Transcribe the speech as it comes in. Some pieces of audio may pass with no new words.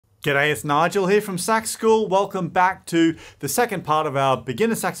G'day, it's Nigel here from Sax School. Welcome back to the second part of our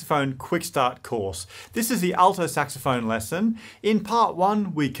beginner saxophone quick start course. This is the alto saxophone lesson. In part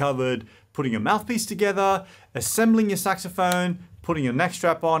one, we covered putting your mouthpiece together, assembling your saxophone, putting your neck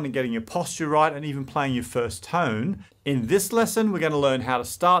strap on and getting your posture right, and even playing your first tone. In this lesson, we're going to learn how to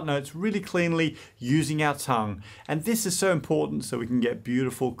start notes really cleanly using our tongue. And this is so important so we can get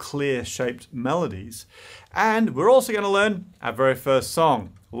beautiful, clear shaped melodies. And we're also going to learn our very first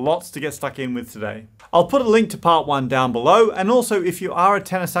song. Lots to get stuck in with today. I'll put a link to part one down below, and also if you are a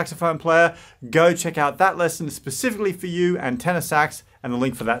tenor saxophone player, go check out that lesson specifically for you and tenor sax, and the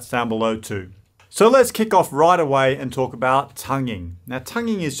link for that's down below too. So let's kick off right away and talk about tonguing. Now,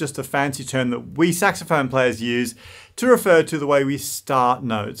 tonguing is just a fancy term that we saxophone players use to refer to the way we start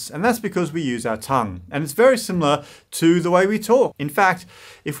notes, and that's because we use our tongue. And it's very similar to the way we talk. In fact,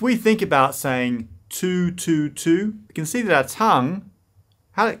 if we think about saying two, two, two, you can see that our tongue,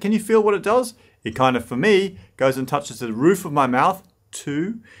 can you feel what it does? It kind of, for me, goes and touches the roof of my mouth,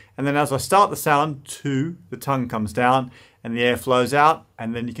 two, and then as I start the sound, two, the tongue comes down and the air flows out,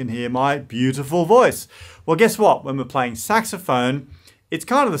 and then you can hear my beautiful voice. Well, guess what? When we're playing saxophone, it's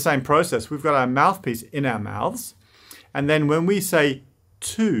kind of the same process. We've got our mouthpiece in our mouths, and then when we say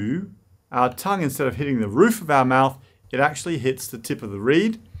two, our tongue, instead of hitting the roof of our mouth, it actually hits the tip of the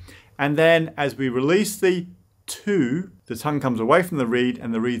reed, and then as we release the two, the tongue comes away from the reed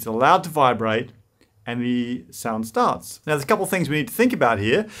and the reed's allowed to vibrate and the sound starts. Now, there's a couple of things we need to think about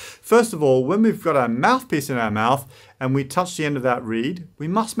here. First of all, when we've got our mouthpiece in our mouth and we touch the end of that reed, we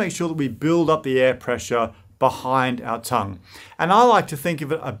must make sure that we build up the air pressure behind our tongue. And I like to think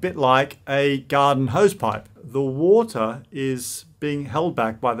of it a bit like a garden hose pipe. The water is being held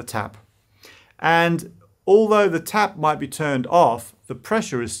back by the tap. And although the tap might be turned off, the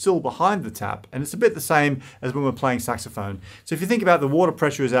pressure is still behind the tap, and it's a bit the same as when we're playing saxophone. So if you think about the water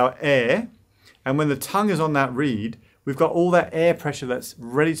pressure as our air, and when the tongue is on that reed, we've got all that air pressure that's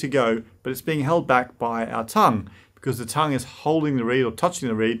ready to go, but it's being held back by our tongue because the tongue is holding the reed or touching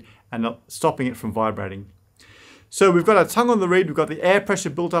the reed and not stopping it from vibrating. So we've got our tongue on the reed, we've got the air pressure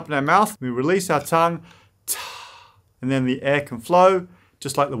built up in our mouth, we release our tongue, and then the air can flow,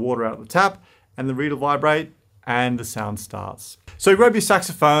 just like the water out of the tap, and the reed will vibrate, and the sound starts. So grab your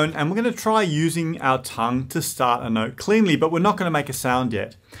saxophone, and we're going to try using our tongue to start a note cleanly, but we're not going to make a sound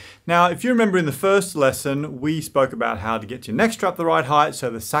yet. Now, if you remember in the first lesson, we spoke about how to get your neck strap the right height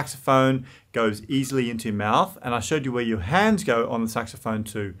so the saxophone goes easily into your mouth, and I showed you where your hands go on the saxophone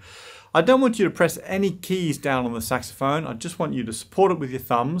too. I don't want you to press any keys down on the saxophone. I just want you to support it with your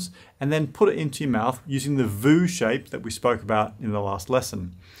thumbs and then put it into your mouth using the V shape that we spoke about in the last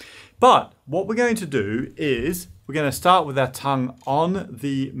lesson. But what we're going to do is we're going to start with our tongue on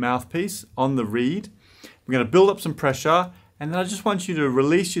the mouthpiece, on the reed. We're going to build up some pressure, and then I just want you to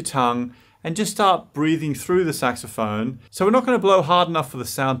release your tongue and just start breathing through the saxophone. So we're not going to blow hard enough for the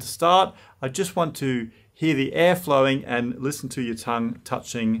sound to start. I just want to hear the air flowing and listen to your tongue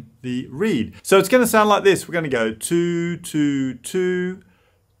touching the reed. So it's going to sound like this. We're going to go two, two, two,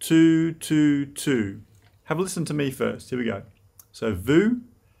 two, two, two. Have a listen to me first. Here we go. So V.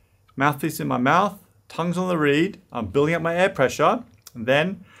 Mouthpiece in my mouth, tongue's on the reed, I'm building up my air pressure, and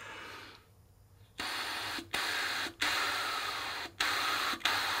then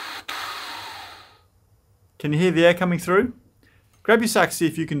can you hear the air coming through? Grab your sax, see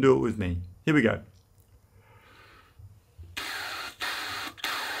if you can do it with me. Here we go.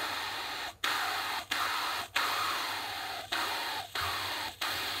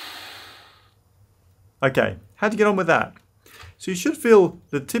 Okay, how'd you get on with that? So you should feel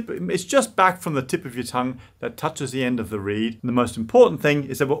the tip, it's just back from the tip of your tongue that touches the end of the reed. And the most important thing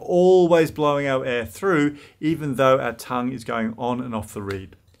is that we're always blowing our air through, even though our tongue is going on and off the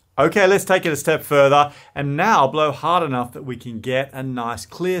reed. Okay, let's take it a step further and now blow hard enough that we can get a nice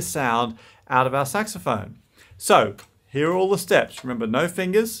clear sound out of our saxophone. So here are all the steps. Remember, no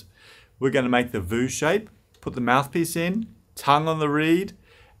fingers. We're going to make the V shape, put the mouthpiece in, tongue on the reed,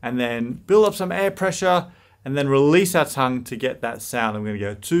 and then build up some air pressure, and then release our tongue to get that sound. I'm going to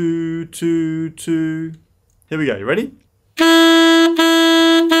go two, two, two. Here we go. You ready?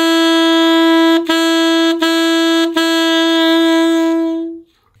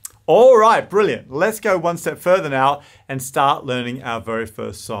 All right, brilliant. Let's go one step further now and start learning our very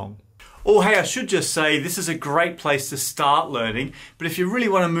first song. Oh, hey, I should just say this is a great place to start learning, but if you really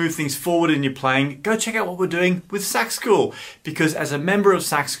want to move things forward in your playing, go check out what we're doing with Sax School, because as a member of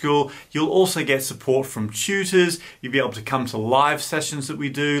Sax School, you'll also get support from tutors, you'll be able to come to live sessions that we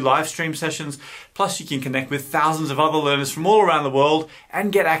do, live stream sessions, plus you can connect with thousands of other learners from all around the world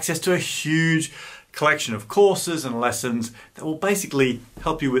and get access to a huge collection of courses and lessons that will basically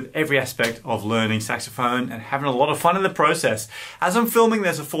help you with every aspect of learning saxophone and having a lot of fun in the process. As I'm filming,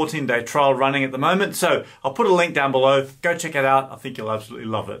 there's a 14-day trial running at the moment, so I'll put a link down below. Go check it out. I think you'll absolutely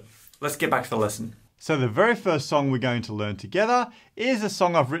love it. Let's get back to the lesson. So the very first song we're going to learn together is a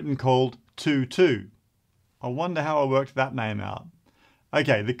song I've written called 2-2. I wonder how I worked that name out.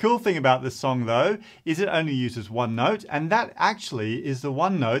 Okay, the cool thing about this song though is it only uses one note, and that actually is the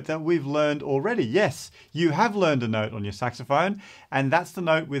one note that we've learned already. Yes, you have learned a note on your saxophone, and that's the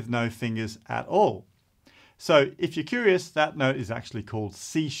note with no fingers at all. So if you're curious, that note is actually called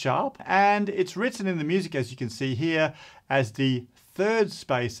C sharp, and it's written in the music, as you can see here, as the third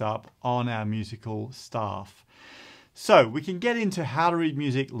space up on our musical staff. So we can get into how to read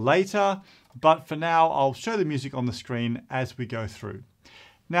music later, but for now I'll show the music on the screen as we go through.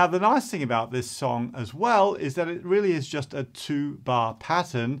 Now the nice thing about this song as well is that it really is just a 2-bar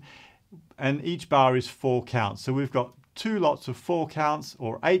pattern, and each bar is 4 counts. So we've got 2 lots of 4 counts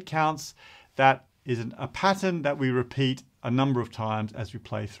or 8 counts. That is a pattern that we repeat a number of times as we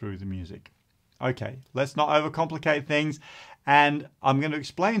play through the music. Okay, let's not overcomplicate things, and I'm going to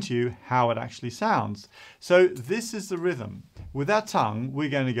explain to you how it actually sounds. So this is the rhythm. With our tongue, we're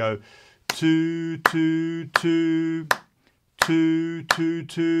going to go 2, 2, 2, 2, 2,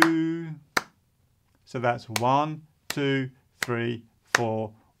 2. So that's 1, 2, 3,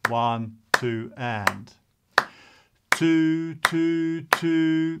 4, 1, 2, and 2, 2,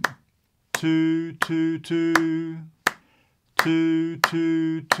 2, 2, 2, 2, 2,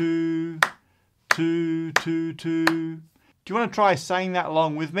 2, 2, 2, 2, 2. Do you want to try saying that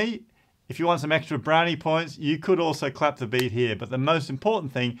along with me? If you want some extra brownie points, you could also clap the beat here, but the most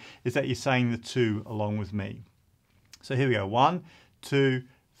important thing is that you're saying the 2 along with me. So here we go. 1, 2,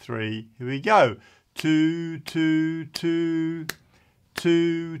 3. Here we go. 2, 2, 2,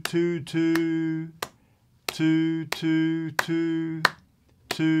 2, 2, 2, 2, 2, 2,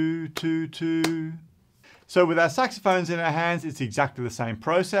 2, 2, 2. So with our saxophones in our hands, it's exactly the same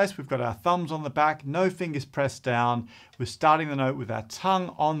process. We've got our thumbs on the back, no fingers pressed down. We're starting the note with our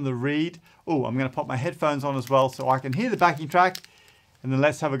tongue on the reed. Oh, I'm going to pop my headphones on as well so I can hear the backing track. And then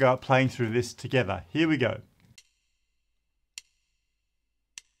let's have a go at playing through this together. Here we go.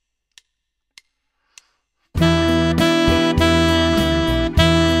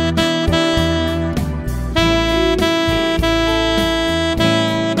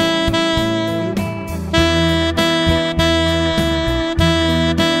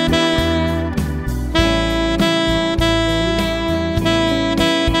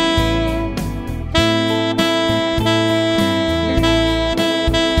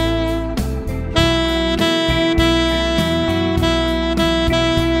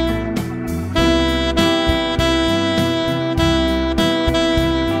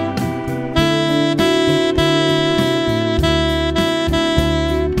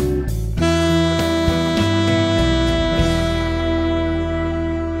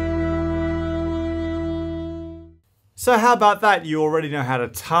 So how about that? You already know how to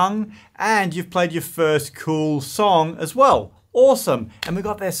tongue, and you've played your first cool song as well. Awesome. And we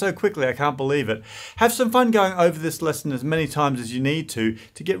got there so quickly, I can't believe it. Have some fun going over this lesson as many times as you need to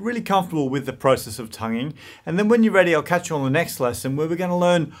get really comfortable with the process of tonguing. And then when you're ready, I'll catch you on the next lesson where we're going to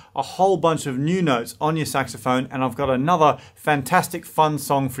learn a whole bunch of new notes on your saxophone, and I've got another fantastic fun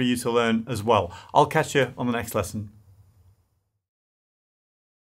song for you to learn as well. I'll catch you on the next lesson.